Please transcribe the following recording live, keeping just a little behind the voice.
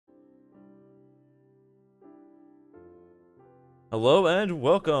Hello and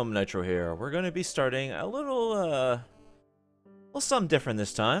welcome, Nitro here. We're going to be starting a little something different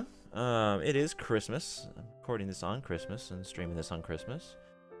this time. It is Christmas. I'm recording this on Christmas and streaming this on Christmas.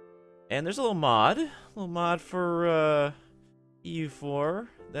 And there's a little mod for EU4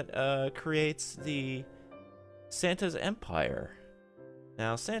 that creates the Santa's Empire.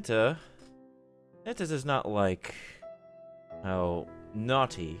 Now, Santa's is not like how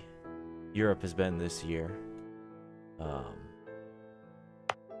naughty Europe has been this year.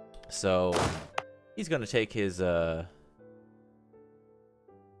 So he's gonna take his turn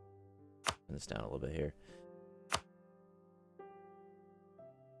this down a little bit here.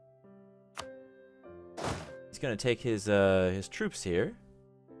 He's gonna take his troops here.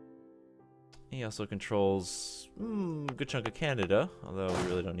 He also controls a good chunk of Canada, although we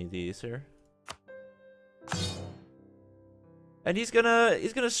really don't need these here. And he's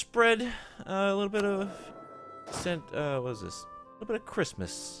gonna spread a little bit of what is this? A little bit of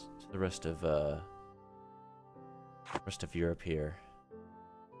Christmas to the rest of Europe here,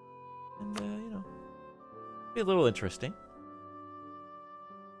 and you know, be a little interesting.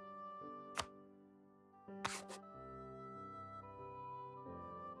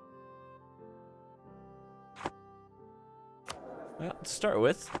 Well, to start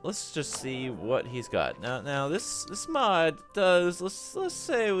with, let's just see what he's got. Now this mod does, let's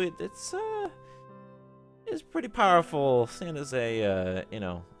say it's pretty powerful. Santa's a you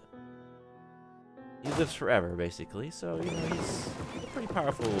know, he lives forever basically, so you know he's a pretty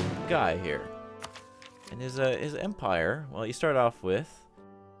powerful guy here. And his empire, well, you start off with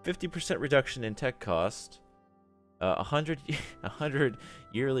 50% reduction in tech cost, 100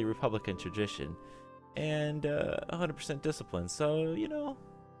 yearly Republican tradition, and 100% discipline. So you know,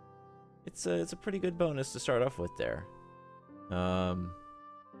 it's a pretty good bonus to start off with there.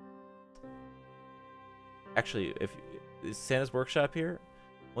 Actually, if Santa's Workshop here,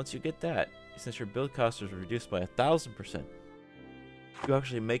 once you get that, since your build cost is reduced by 1,000%, you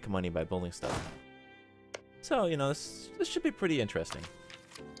actually make money by building stuff. So you know, this should be pretty interesting.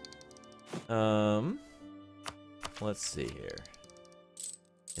 Let's see here.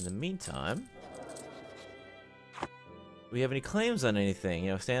 In the meantime, do we have any claims on anything?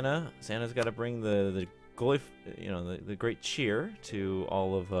 You know, Santa's got to bring the great cheer to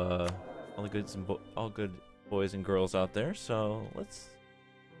all of all the all good boys and girls out there. So let's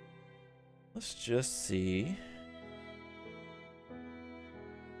just see.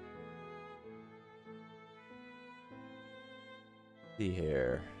 See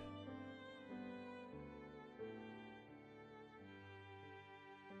here.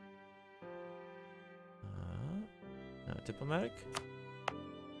 Not diplomatic.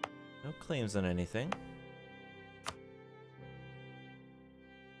 No claims on anything.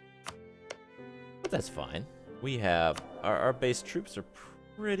 But that's fine. We have our base troops are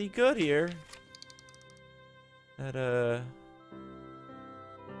pretty good here. At as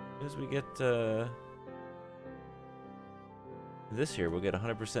soon as we get this year, we'll get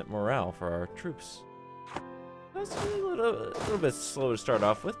 100% morale for our troops. That's a little bit slow to start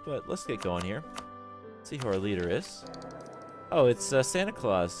off with, but let's get going here. See who our leader is. Oh, it's Santa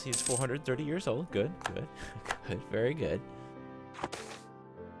Claus. He's 430 years old. Good, good, good, very good.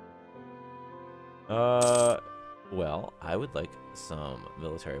 Well, I would like some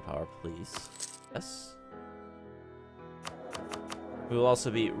military power, please. Yes. We will also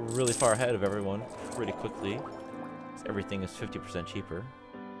be really far ahead of everyone pretty quickly. Everything is 50% cheaper.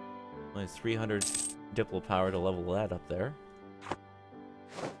 Only 300 diplo power to level that up there.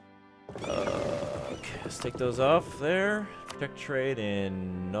 Okay, let's take those off there. Protect trade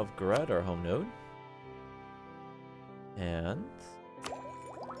in Novgorod, our home node. And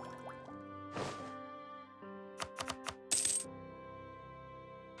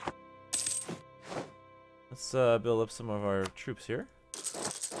let's build up some of our troops here.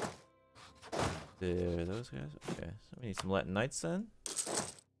 There, those guys. Okay, so we need some Latin Knights then.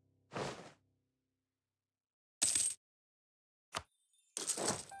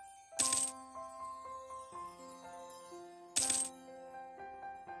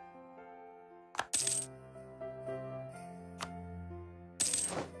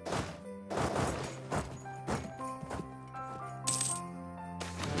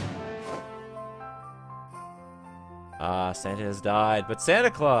 Ah, Santa has died, but Santa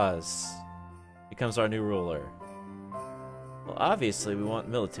Claus becomes our new ruler. Well, obviously we want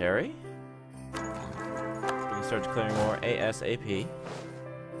military. We can start declaring war ASAP.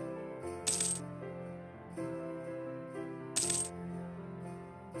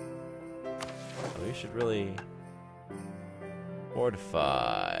 Oh, we should really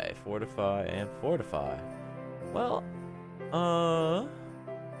fortify, and fortify. Well, Where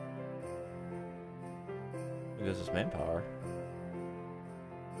goes this manpower?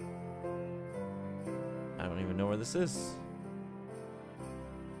 I don't even know where this is.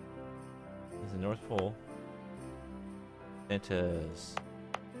 This is the North Pole. Santa's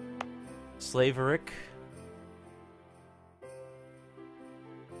Slaverick.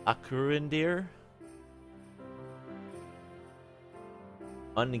 Akurindir.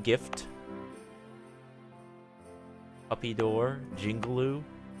 Ungift. Puppy Door. Jingle.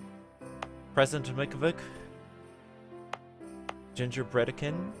 Present Mikovic.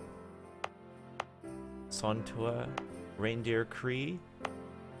 Gingerbreadikin. Sontua. Reindeer Cree.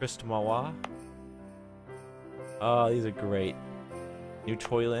 Christmawa. Oh, these are great. New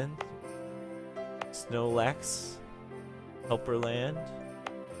Toyland. Snowlax. Helperland.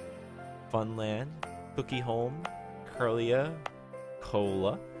 Funland. Cookie Home. Curlia.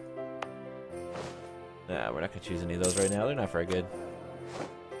 Cola. Nah, we're not gonna choose any of those right now. They're not very good.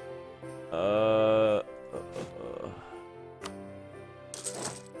 I'm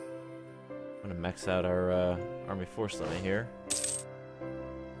gonna max out our army force limit here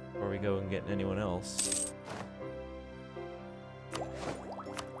before we go and get anyone else.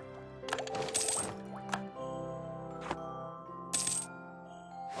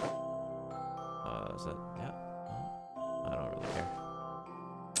 Is that yeah? Oh, I don't really care.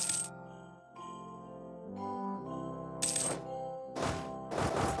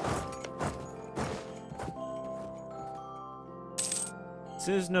 As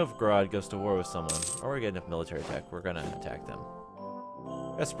soon as Novgorod goes to war with someone, or we get enough military tech, we're gonna attack them.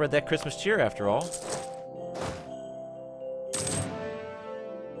 Gotta spread that Christmas cheer after all.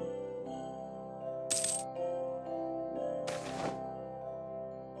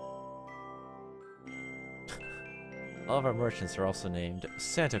 All of our merchants are also named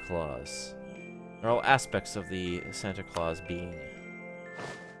Santa Claus. They're all aspects of the Santa Claus being.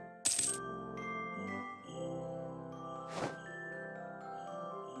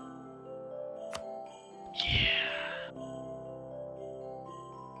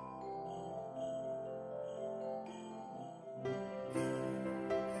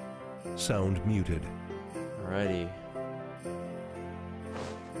 Sound muted. Alrighty.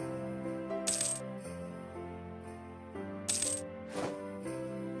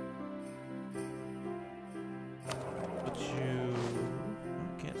 But you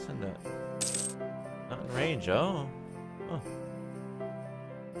can't send that. Not in range, oh. Oh.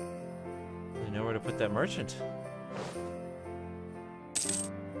 You know where to put that merchant.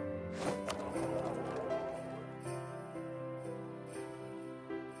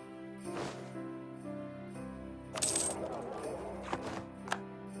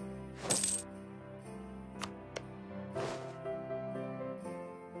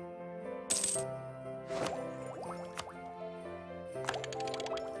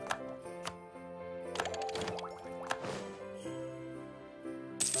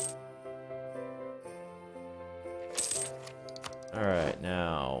 Alright,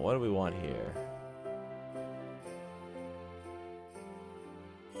 now, what do we want here?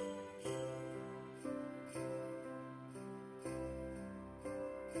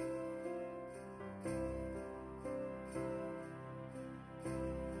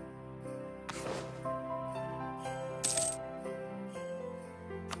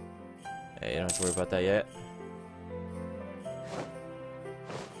 Hey, you don't have to worry about that yet.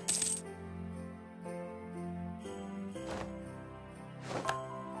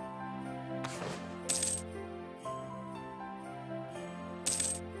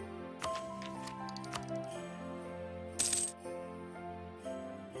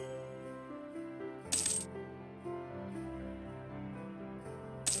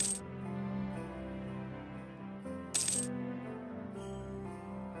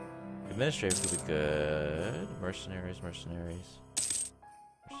 Administrative could be good. Mercenaries.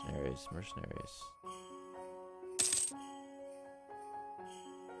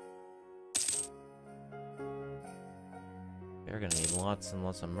 They're gonna need lots and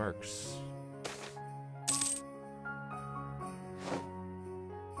lots of mercs.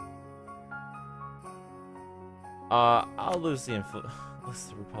 I'll lose the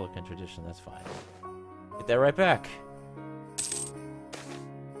Republican tradition, that's fine. Get that right back.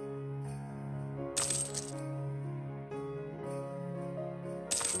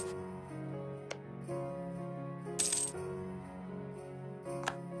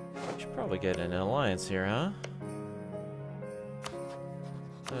 Probably get an alliance here, huh?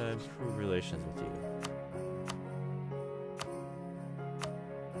 Improve relations with you.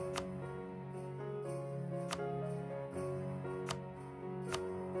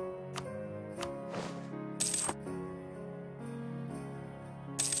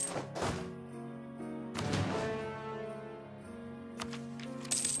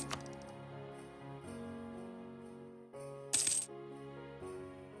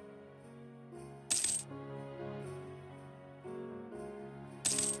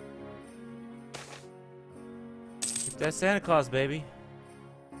 That's Santa Claus, baby.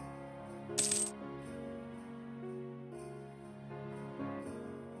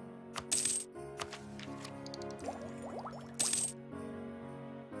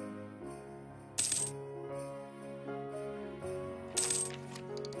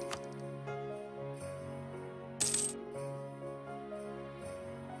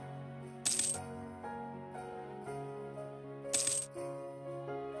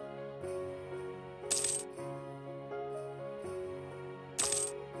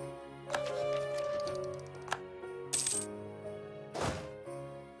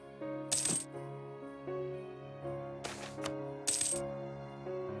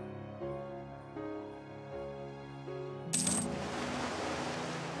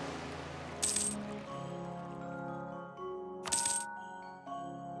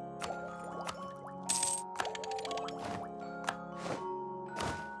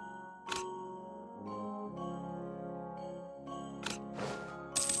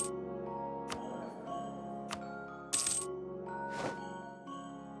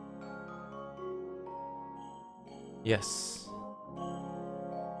 Yes.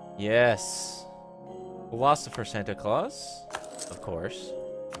 Yes. Philosopher Santa Claus, of course.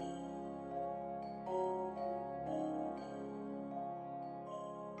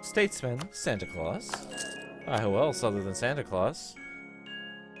 Statesman Santa Claus. Who else other than Santa Claus?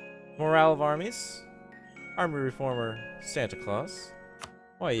 Morale of armies. Army reformer Santa Claus.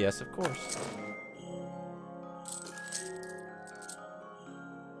 Why, yes, of course.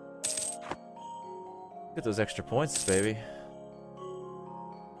 Get those extra points, baby.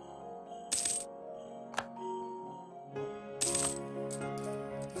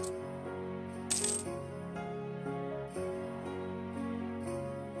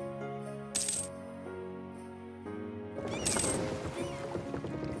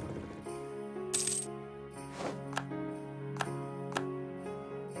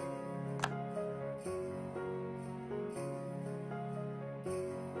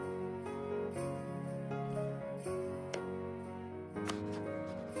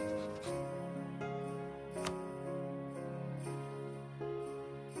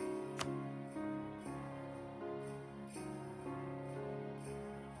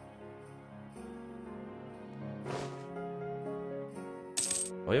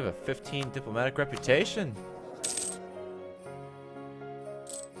 We have a 15 diplomatic reputation.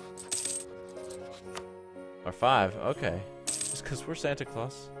 Or 5, okay. Just because we're Santa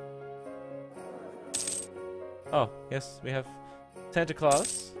Claus. Oh, yes, we have Santa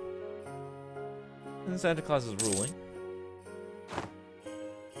Claus. And Santa Claus is ruling.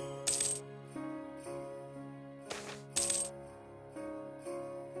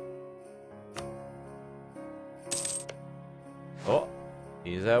 Oh,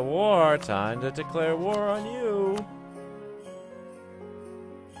 he's at war. Time to declare war on you.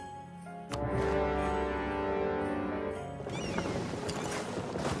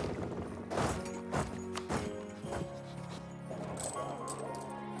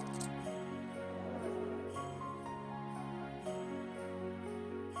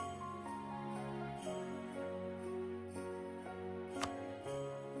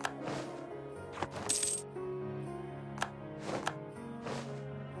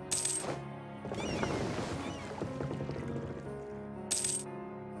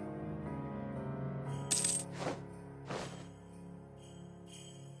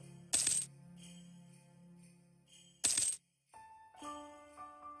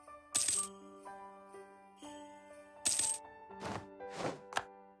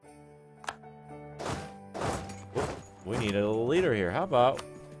 We need a leader here. How about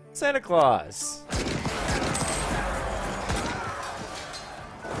Santa Claus?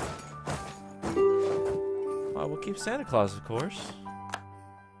 Oh, we'll keep Santa Claus, of course.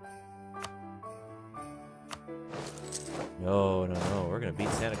 No, no, no. We're gonna beat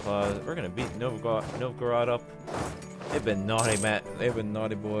Santa Claus. We're gonna beat Novgorod up. They've been naughty, Matt. They've been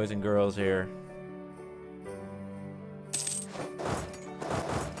naughty boys and girls here.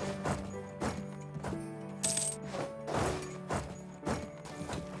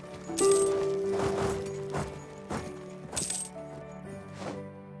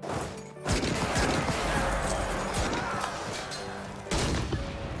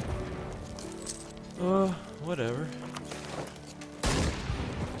 Whatever.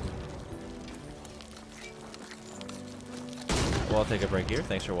 Well, I'll take a break here.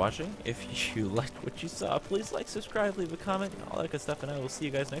 Thanks for watching. If you liked what you saw, please like, subscribe, leave a comment, all that good stuff, and I will see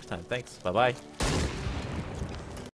you guys next time. Thanks. Bye-bye.